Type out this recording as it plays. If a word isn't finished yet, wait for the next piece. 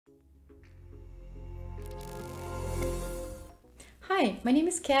Hi, my name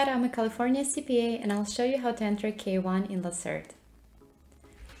is Kat. I'm a California CPA and I'll show you how to enter K-1 in Lacerte.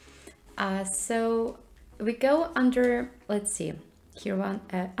 So we go under, let's see, here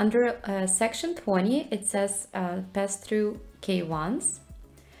under section 20, it says pass through K-1s.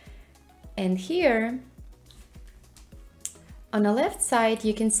 And here on the left side,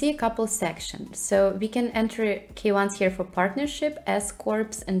 you can see a couple sections. So we can enter K-1s here for partnership, S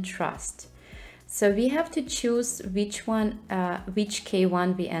Corps, and trust. So we have to choose which one, which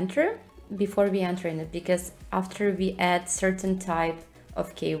K-1 we enter before we enter in it, because after we add certain type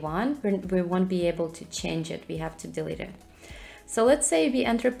of K-1, we won't be able to change it. We have to delete it. So let's say we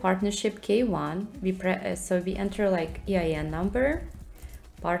enter partnership K-1. So we enter like EIN number,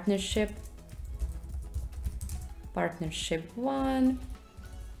 partnership 1.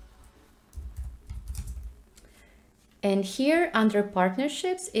 And here under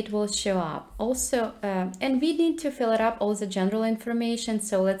partnerships, it will show up also, and we need to fill it up all the general information.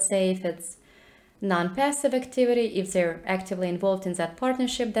 So let's say if it's non-passive activity, if they're actively involved in that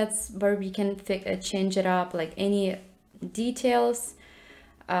partnership, that's where we can change it up, like any details.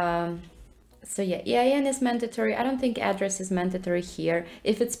 So yeah, EIN is mandatory. I don't think address is mandatory here.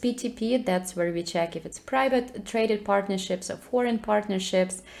 If it's PTP, that's where we check if it's private traded partnerships or foreign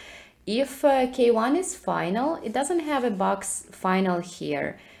partnerships. If K-1 is final, it doesn't have a box final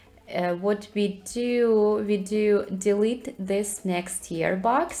here. What we do delete this next year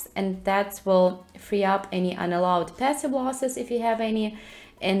box, and that will free up any unallowed passive losses if you have any,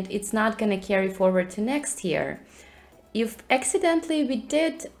 and it's not going to carry forward to next year. If accidentally we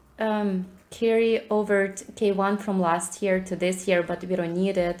did carry over K-1 from last year to this year, but we don't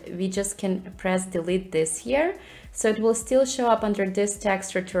need it, we just can press delete this year. So it will still show up under this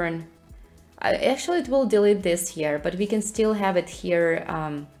tax return. Actually, it will delete this year, but we can still have it here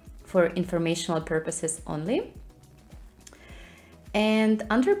for informational purposes only. And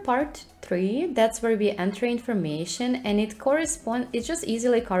under part 3, that's where we enter information, and it just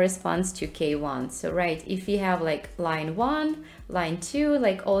easily corresponds to K-1. So right, if we have like line 1, line 2,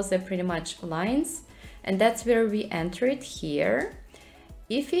 like all the pretty much lines, and that's where we enter it here.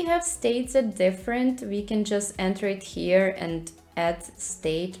 If we have states that different, we can just enter it here and add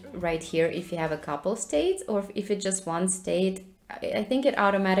state right here if you have a couple states, or if it's just one state, I think it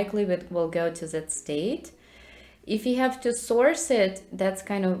automatically will go to that state. If you have to source it, that's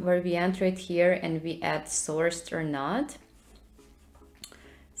kind of where we enter it here and we add sourced or not.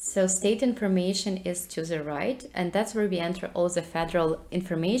 So state information is to the right, and that's where we enter all the federal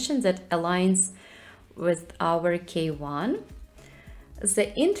information that aligns with our K-1.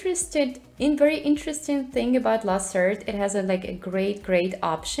 The very interesting thing about Lacerte, it has a great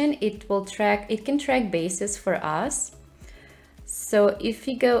option. It can track basis for us. So if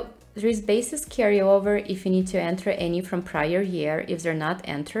we go, there is basis carryover if you need to enter any from prior year if they're not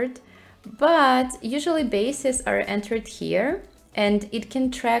entered, but usually bases are entered here, and it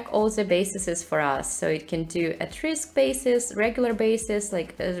can track all the bases for us. So it can do at risk basis, regular basis,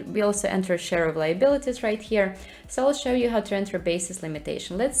 like we also enter share of liabilities right here. So I'll show you how to enter basis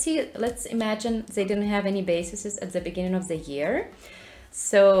limitation. Let's imagine they didn't have any bases at the beginning of the year.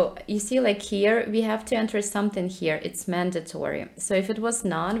 So you see, like here, we have to enter something here. It's mandatory. So if it was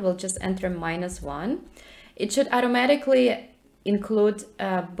none, we'll just enter -1. It should automatically include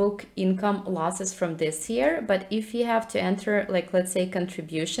book income losses from this year. But if you have to enter, like, let's say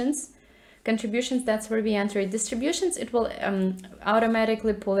contributions, that's where we enter it. Distributions, it will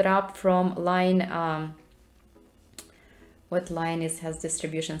automatically pull it up from line, what line has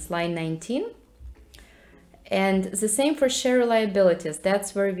distributions? Line 19. And the same for share liabilities,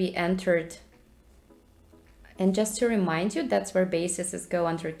 that's where we entered. And just to remind you, that's where bases go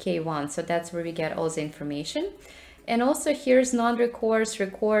under K-1. So that's where we get all the information. And also here's non-recourse,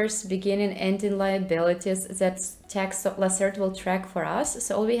 recourse, beginning, ending liabilities that Lacerte will track for us.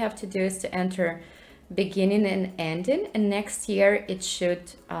 So all we have to do is to enter beginning and ending, and next year it should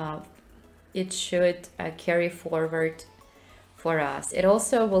carry forward for us. It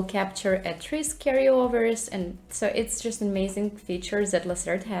also will capture at-risk carryovers, and so it's just amazing features that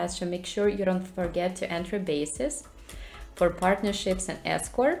Lacerte has. So make sure you don't forget to enter basis for partnerships and S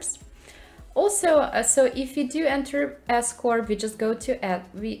Corps. Also, so if you do enter S Corp, we just go to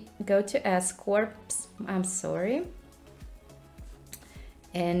S Corps. I'm sorry,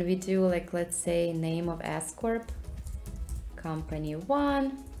 and we do, like, let's say name of S Corp, company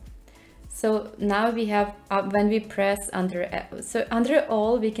 1. So now we have, when we press under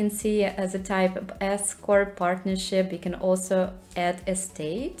all, we can see as a type of S Corp partnership, we can also add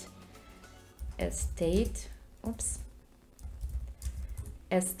estate, oops.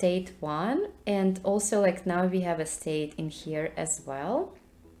 estate 1, and also like now we have estate in here as well.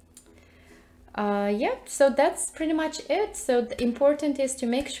 Yeah, so that's pretty much it. So the important is to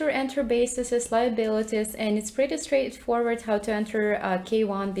make sure enter bases, liabilities, and it's pretty straightforward how to enter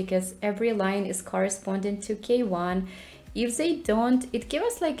K1 because every line is corresponding to K1. If they don't, it gives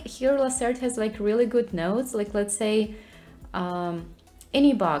us like here Lacerte has like really good notes, like let's say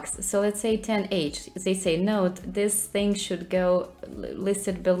any box. So let's say 10H, they say note, this thing should go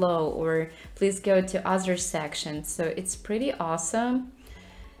listed below, or please go to other section. So it's pretty awesome.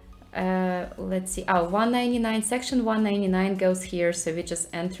 Let's see, 199, section 199 goes here, so we just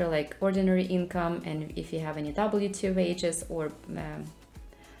enter like ordinary income, and if you have any W2 wages or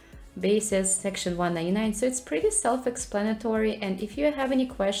basis, section 199. So it's pretty self-explanatory, and if you have any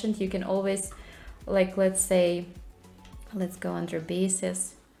questions you can always, like let's say, let's go under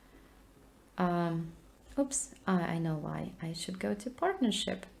basis. Oops, I know why. I should go to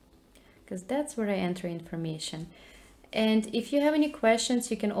partnership because that's where I enter information. And if you have any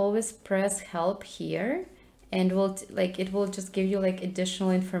questions, you can always press help here, and it will just give you like additional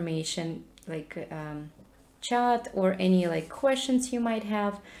information, like chat or any like questions you might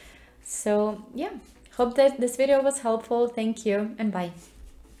have. So yeah, hope that this video was helpful. Thank you and bye.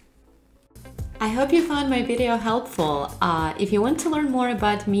 I hope you found my video helpful. If you want to learn more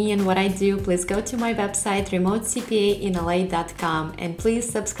about me and what I do, please go to my website remotecpainla.com, and please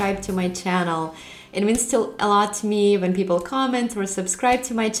subscribe to my channel. It means still a lot to me when people comment or subscribe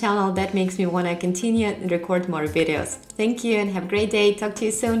to my channel. That makes me want to continue and record more videos. Thank you and have a great day. Talk to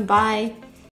you soon. Bye.